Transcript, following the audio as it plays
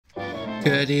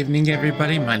Good evening,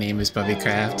 everybody. My name is Bubby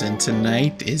Craft, and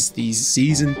tonight is the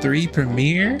Season 3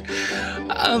 premiere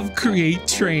of Create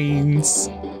Trains,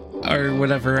 or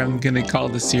whatever I'm gonna call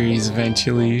the series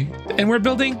eventually. And we're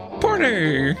building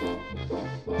Porter!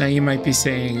 Now you might be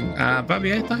saying,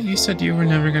 Bubby, I thought you said you were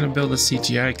never gonna build a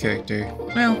CGI character.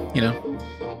 Well, you know,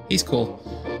 he's cool.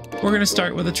 We're gonna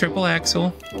start with a triple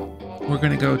axle. We're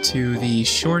gonna go to the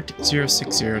short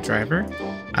 060 driver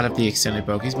out of the extended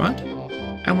Bogeys mod.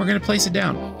 And we're going to place it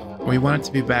down. We want it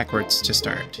to be backwards to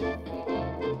start.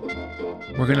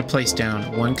 We're going to place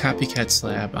down one copycat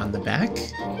slab on the back,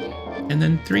 and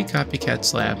then 3 copycat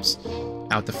slabs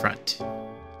out the front.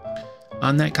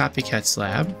 On that copycat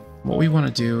slab, what we want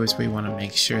to do is we want to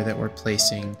make sure that we're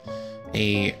placing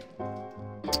a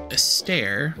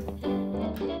stair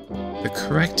the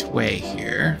correct way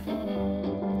here.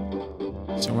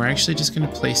 So we're actually just going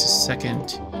to place a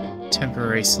second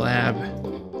temporary slab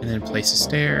and then place a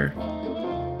stair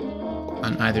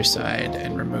on either side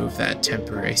and remove that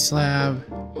temporary slab.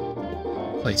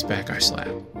 Place back our slab.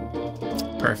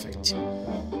 Perfect.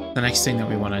 The next thing that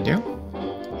we want to do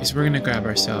is we're going to grab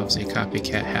ourselves a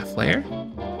copycat half layer.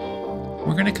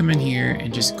 We're going to come in here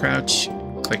and just crouch,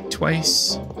 click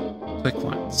twice, click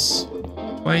once,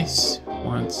 twice,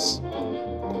 once,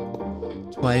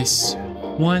 twice,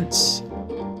 once,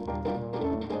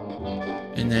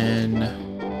 and then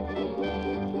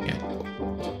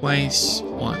twice,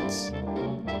 once,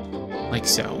 like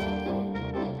so.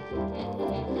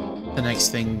 The next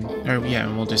thing, or yeah,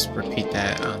 and we'll just repeat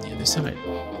that on the other side.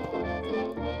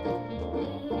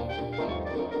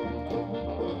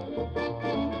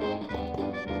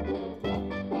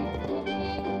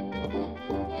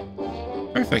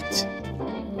 Perfect.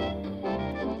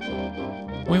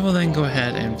 We will then go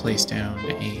ahead and place down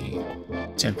a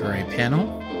temporary panel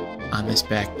on this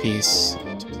back piece.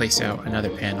 Place out another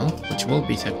panel, which will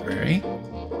be temporary,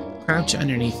 crouch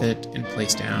underneath it, and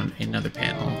place down another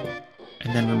panel,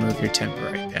 and then remove your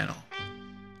temporary panel.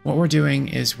 What we're doing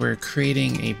is we're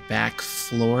creating a back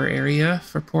floor area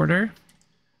for Porter,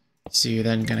 so you're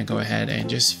then going to go ahead and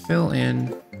just fill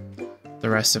in the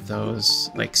rest of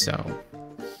those like so,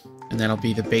 and that'll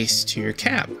be the base to your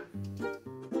cab.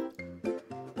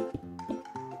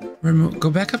 Go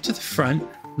back up to the front.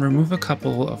 Remove a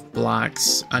couple of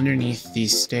blocks underneath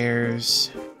these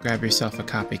stairs, grab yourself a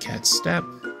copycat step,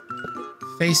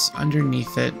 face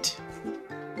underneath it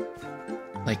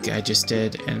like I just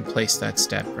did, and place that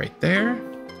step right there.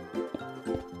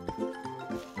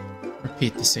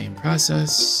 Repeat the same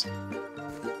process.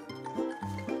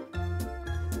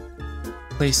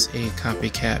 Place a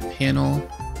copycat panel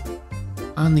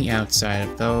on the outside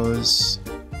of those,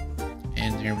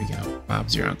 and there we go,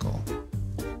 Bob's your uncle.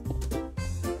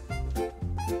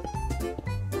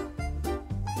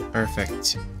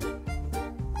 Perfect.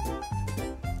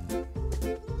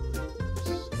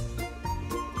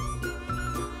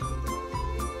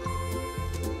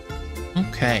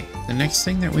 Okay, the next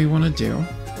thing that we want to do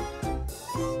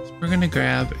is we're going to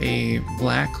grab a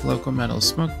black locomotive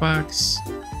smoke box,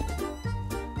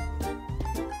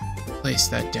 place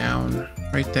that down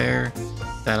right there.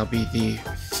 That'll be the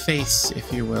face,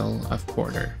 if you will, of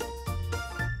Porter.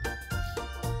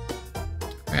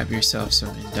 Grab yourself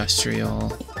some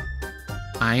industrial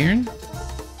iron.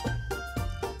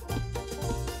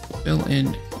 Fill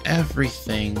in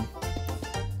everything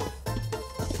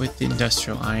with the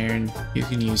industrial iron. You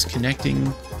can use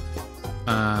connecting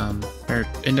or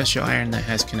industrial iron that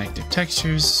has connective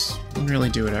textures. You can really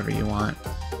do whatever you want.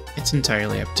 It's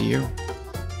entirely up to you.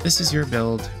 This is your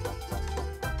build.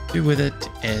 Do with it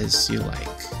as you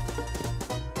like.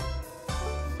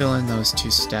 Fill in those 2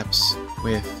 steps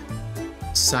with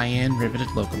cyan riveted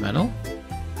locometal.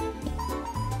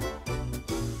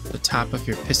 The top of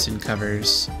your piston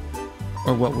covers,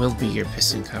 or what will be your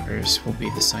piston covers, will be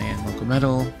the cyan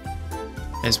locometal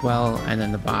as well, and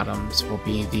then the bottoms will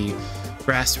be the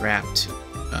brass wrapped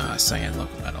cyan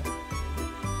locometal.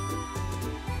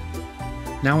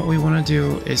 Now what we want to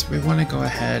do is we want to go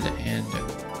ahead and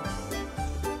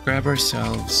grab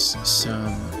ourselves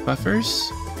some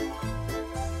buffers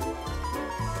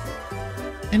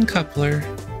and coupler.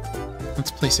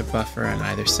 Let's place a buffer on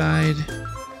either side,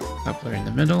 coupler in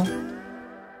the middle.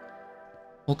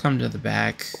 We'll come to the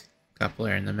back,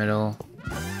 coupler in the middle,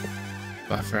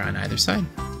 buffer on either side.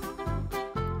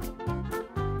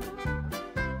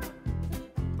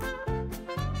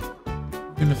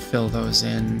 I'm gonna fill those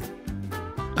in.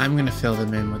 I'm gonna fill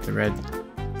them in with the red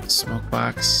smoke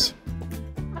box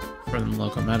for the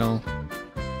loco metal,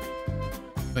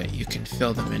 but you can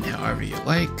fill them in however you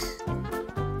like.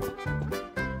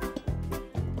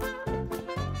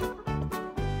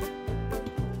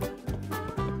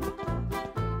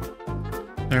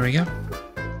 There we go.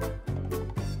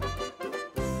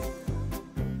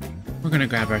 We're going to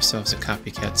grab ourselves a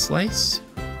copycat slice.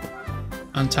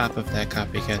 On top of that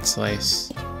copycat slice,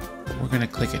 we're going to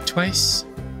click it twice.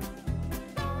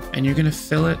 And you're going to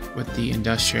fill it with the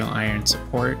industrial iron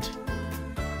support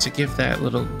to give that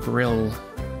little grill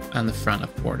on the front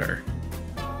of Porter.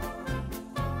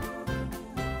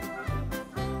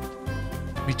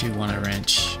 We do want a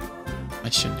wrench. I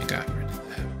shouldn't have got rid of that.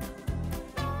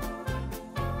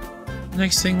 The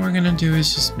next thing we're going to do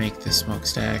is just make the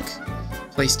smokestack.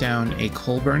 Place down a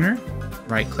coal burner,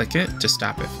 right click it to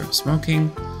stop it from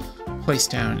smoking. Place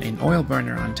down an oil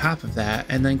burner on top of that,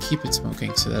 and then keep it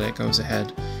smoking so that it goes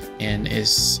ahead and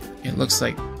it looks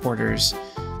like Porter's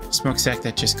smokestack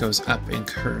that just goes up and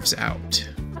curves out.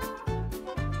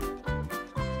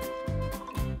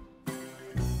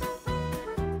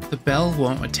 The bell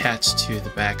won't attach to the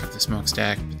back of the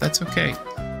smokestack, but that's okay,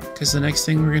 because the next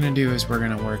thing we're going to do is we're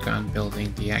going to work on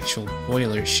building the actual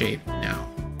boiler shape now.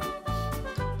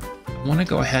 I want to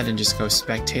go ahead and just go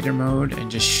spectator mode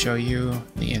and just show you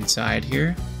the inside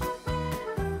here.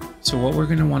 So what we're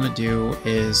going to want to do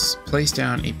is place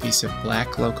down a piece of black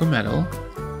locometal,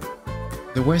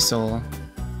 the whistle,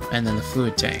 and then the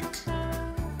fluid tank.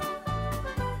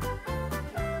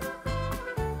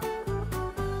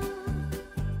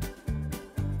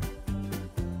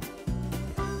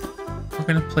 We're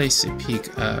going to place a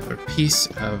piece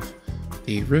of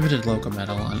the riveted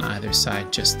locometal on either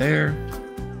side just there.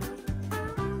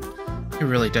 It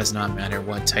really does not matter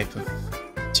what type of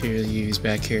material you use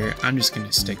back here. I'm just going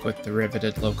to stick with the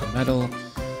riveted locometal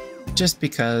just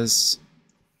because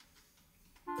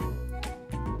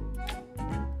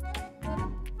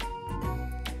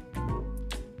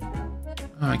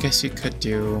I guess you could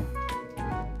do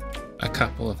a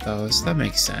couple of those. That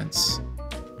makes sense.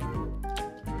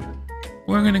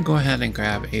 We're going to go ahead and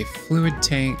grab a fluid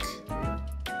tank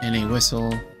and a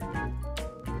whistle,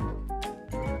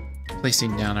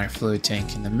 placing down our fluid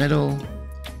tank in the middle,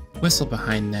 whistle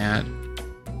behind that.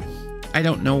 I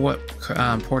don't know what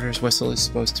Porter's whistle is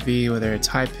supposed to be, whether it's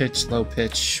high pitch, low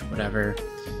pitch, whatever.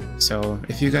 So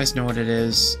if you guys know what it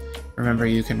is, remember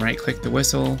you can right click the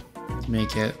whistle to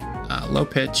make it low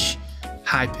pitch,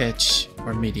 high pitch,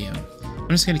 or medium. I'm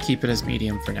just going to keep it as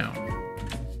medium for now.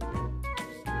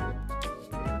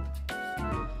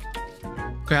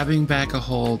 Grabbing back a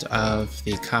hold of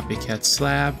the copycat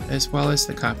slab as well as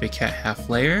the copycat half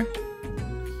layer,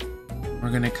 we're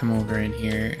going to come over in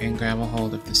here and grab a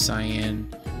hold of the cyan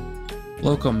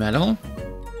locometal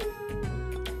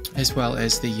as well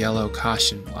as the yellow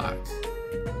caution block.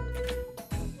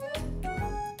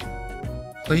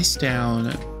 Place down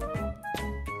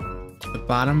the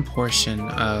bottom portion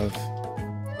of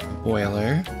the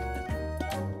boiler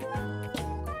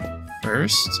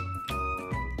first.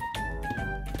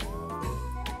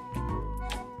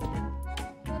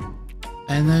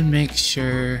 And then make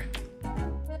sure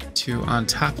to, on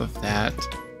top of that,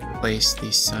 place the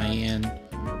cyan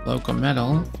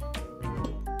locometal.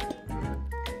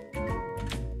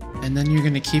 And then you're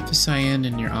going to keep the cyan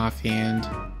in your offhand.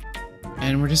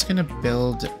 And we're just going to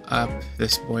build up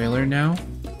this boiler now.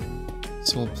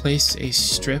 So we'll place a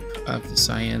strip of the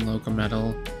cyan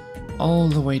locometal all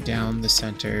the way down the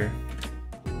center.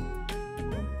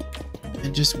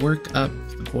 And just work up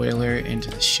the boiler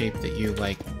into the shape that you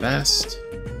like best.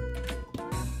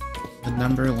 The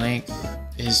number length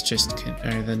is just,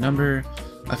 or the number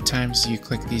of times you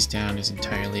click these down is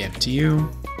entirely up to you.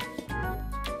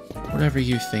 Whatever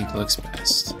you think looks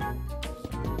best.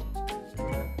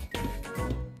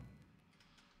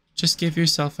 Just give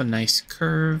yourself a nice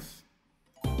curve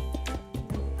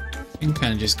and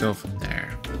kind of just go from there.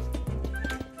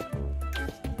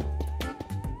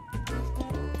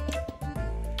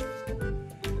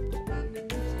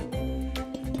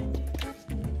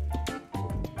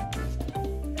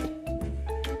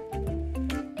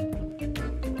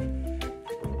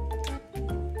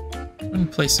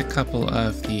 Place a couple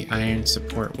of the iron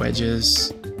support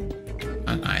wedges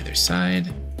on either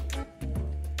side,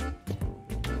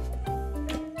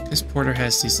 because Porter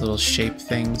has these little shape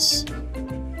things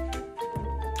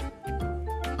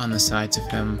on the sides of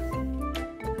him.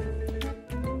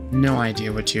 No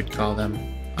idea what you'd call them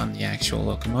on the actual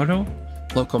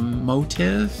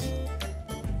locomotive.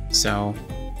 So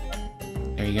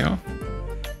there you go.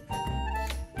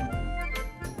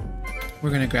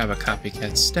 We're gonna grab a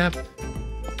copycat step.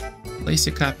 Place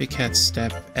a copycat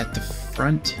step at the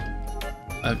front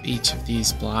of each of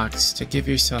these blocks to give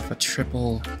yourself a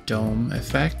triple dome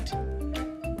effect.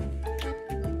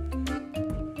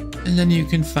 And then you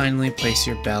can finally place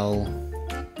your bell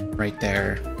right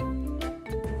there.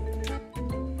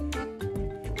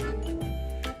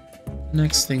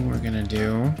 Next thing we're gonna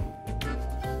do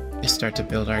is start to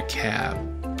build our cab.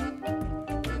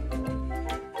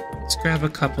 Let's grab a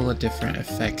couple of different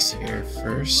effects here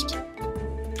first.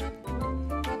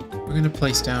 We're gonna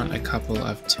place down a couple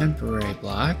of temporary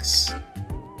blocks,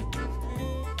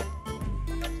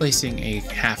 placing a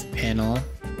half panel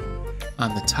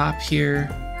on the top here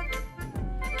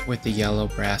with the yellow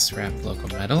brass wrapped loco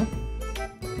metal.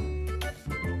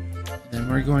 Then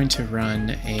we're going to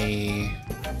run a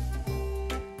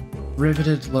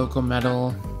riveted loco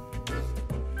metal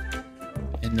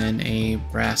and then a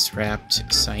brass wrapped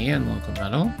cyan loco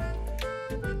metal.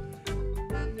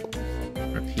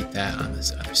 Repeat that on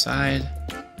this other side.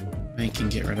 Then you can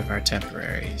get rid of our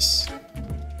temporaries.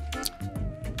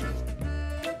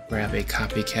 Grab a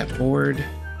copycat board.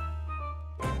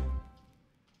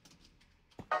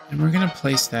 And we're going to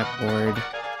place that board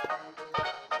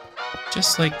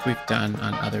just like we've done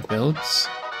on other builds.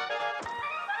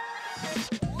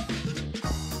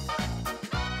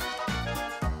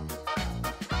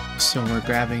 So we're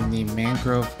grabbing the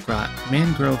mangrove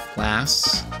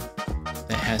glass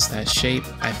that has that shape.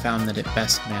 I found that it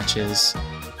best matches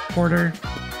Porter.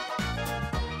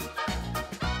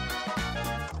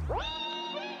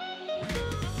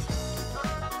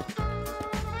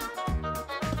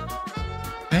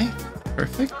 Okay,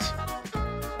 perfect.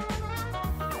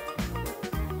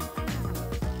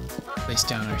 Place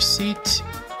down our seat.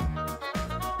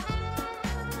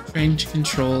 Range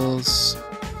controls.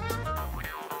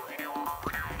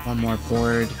 One more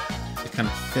board to kind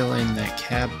of fill in that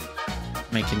cab,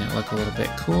 making it look a little bit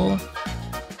cool.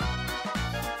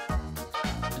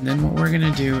 And then what we're going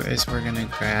to do is we're going to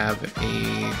grab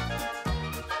a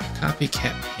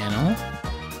copycat panel,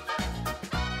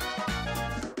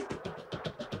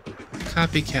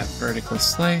 copycat vertical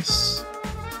slice,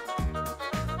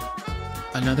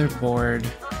 another board,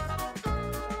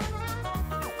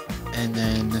 and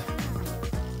then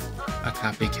a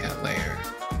copycat layer.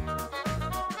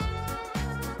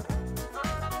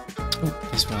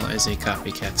 As well as a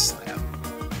copycat slab.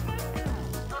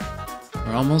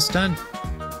 We're almost done.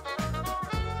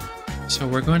 So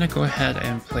we're going to go ahead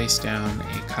and place down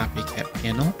a copycat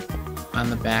panel on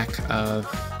the back of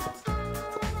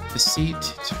the seat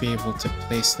to be able to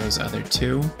place those other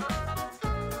two.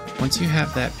 Once you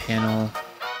have that panel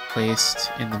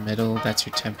placed in the middle, that's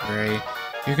your temporary,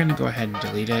 you're going to go ahead and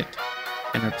delete it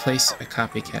and replace a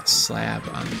copycat slab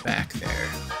on the back there.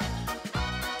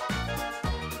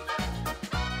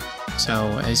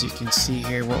 So as you can see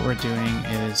here, what we're doing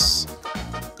is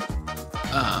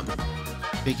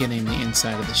beginning the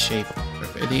inside of the shape,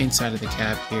 or the inside of the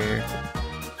cab here.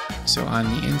 So on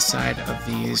the inside of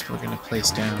these, we're going to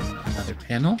place down another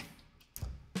panel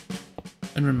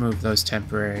and remove those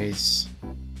temporaries.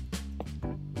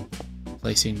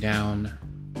 Placing down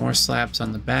more slabs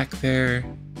on the back there.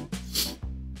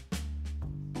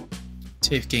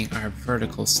 Taking our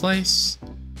vertical slice,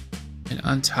 and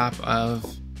on top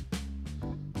of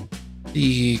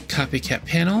the copycat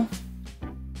panel,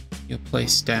 you'll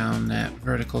place down that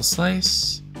vertical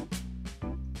slice,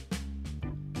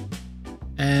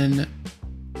 and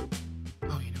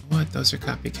oh, you know what? Those are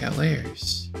copycat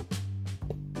layers.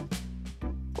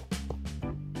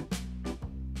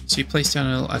 So you place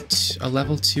down a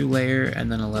level 2 layer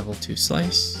and then a level 2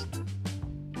 slice.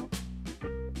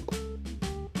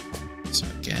 So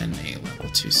again, a level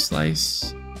 2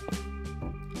 slice.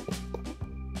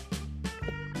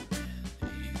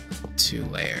 2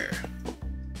 layer.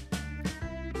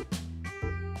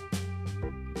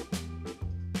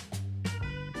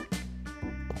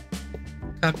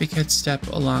 Copycat step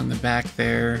along the back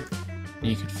there, and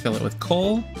you can fill it with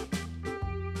coal.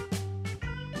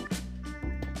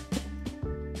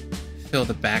 Fill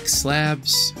the back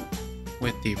slabs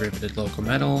with the riveted loco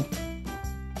metal.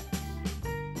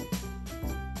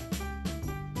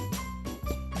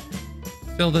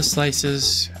 Fill the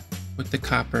slices with the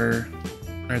copper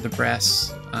or the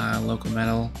brass loco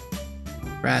metal,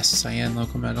 brass cyan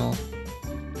loco metal.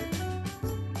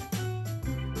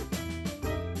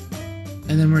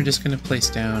 And then we're just going to place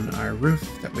down our roof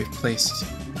that we've placed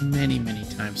many, many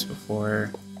times before.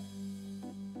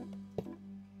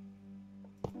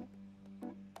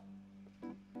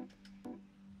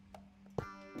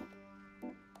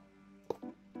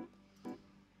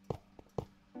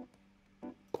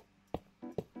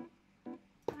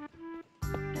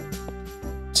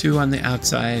 Two on the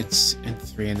outsides and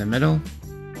 3 in the middle.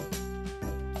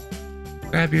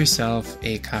 Grab yourself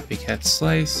a copycat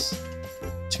slice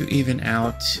to even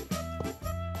out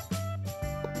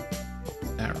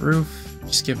that roof.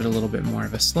 Just give it a little bit more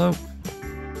of a slope.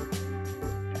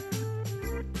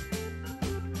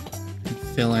 And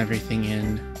fill everything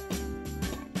in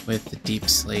with the deep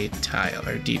slate tile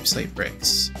or deep slate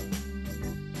bricks.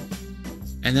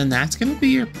 And then that's going to be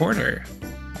your porter.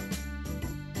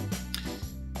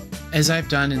 As I've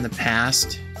done in the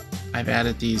past, I've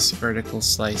added these vertical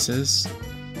slices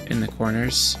in the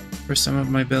corners for some of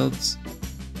my builds.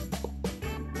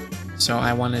 So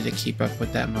I wanted to keep up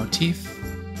with that motif.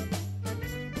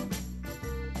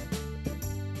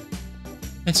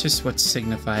 It's just what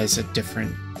signifies a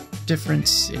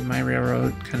difference in my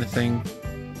railroad kind of thing.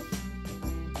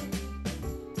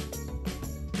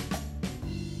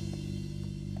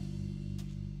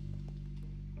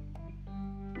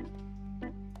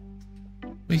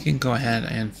 We can go ahead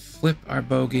and flip our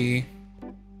bogey,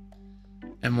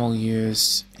 and we'll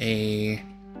use a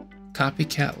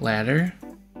copycat ladder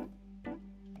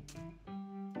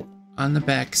on the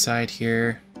back side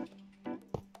here.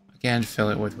 Again, fill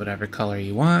it with whatever color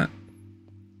you want.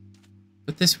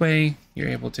 But this way, you're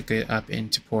able to get up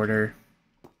into Porter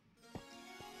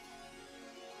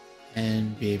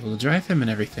and be able to drive him and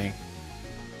everything.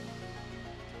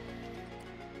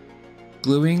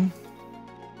 Gluing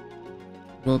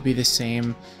will be the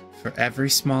same for every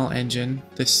small engine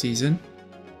this season.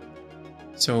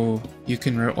 So you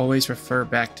can always refer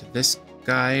back to this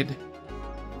guide.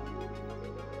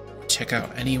 Check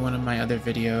out any one of my other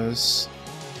videos.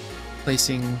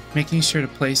 Making sure to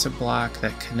place a block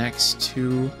that connects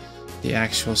to the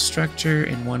actual structure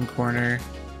in one corner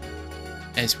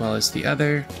as well as the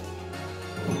other.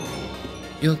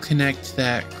 You'll connect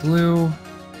that glue,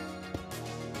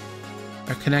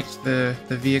 or connect the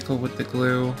vehicle with the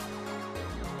glue,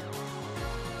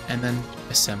 and then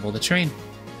assemble the train.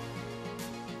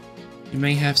 You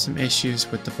may have some issues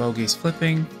with the bogies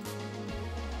flipping.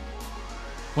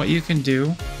 What you can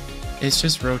do is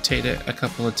just rotate it a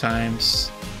couple of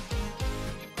times.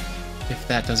 If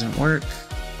that doesn't work,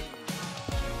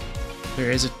 there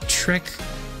is a trick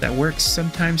that works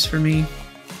sometimes for me,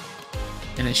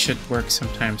 and it should work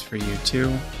sometimes for you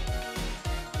too.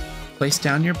 Place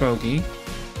down your bogey.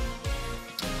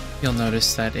 You'll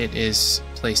notice that it is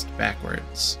placed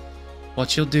backwards.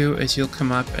 What you'll do is you'll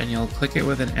come up and you'll click it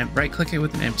with right-click it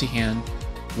with an empty hand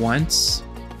once.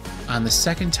 On the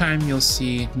second time, you'll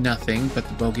see nothing, but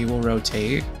the bogey will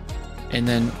rotate. And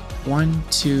then 1,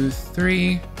 2,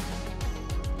 3.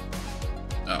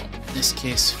 Oh, in this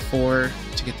case, 4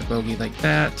 to get the bogey like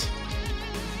that.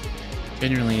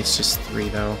 Generally, it's just 3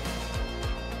 though.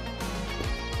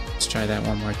 Let's try that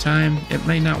one more time. It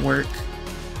may not work,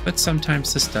 but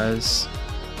sometimes this does.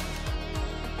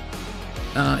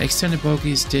 Extended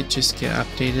bogies did just get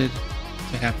updated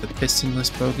to have the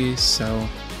pistonless bogies, so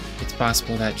it's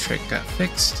possible that trick got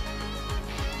fixed.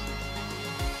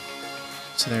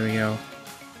 So there we go.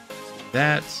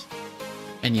 That.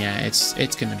 And yeah,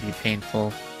 it's gonna be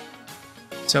painful.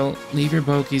 So leave your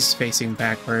bogies facing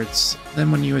backwards,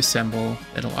 then when you assemble,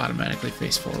 it'll automatically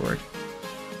face forward.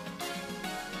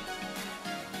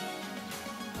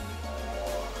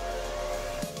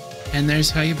 And there's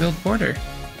how you build Porter.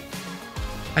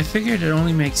 I figured it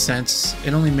only made sense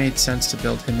to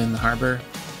build him in the harbor.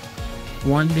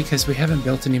 1, because we haven't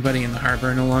built anybody in the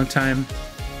harbor in a long time,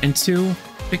 and 2,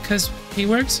 because he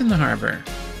works in the harbor.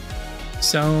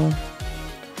 So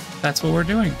that's what we're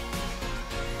doing.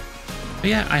 But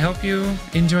yeah, I hope you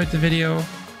enjoyed the video.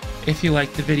 If you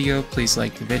liked the video, please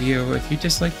like the video. If you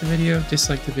disliked the video,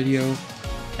 dislike the video.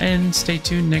 And stay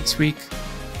tuned next week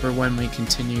for when we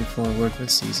continue forward with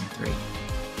Season 3.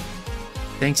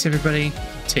 Thanks everybody.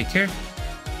 Take care.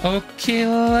 Okay,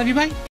 love you, bye.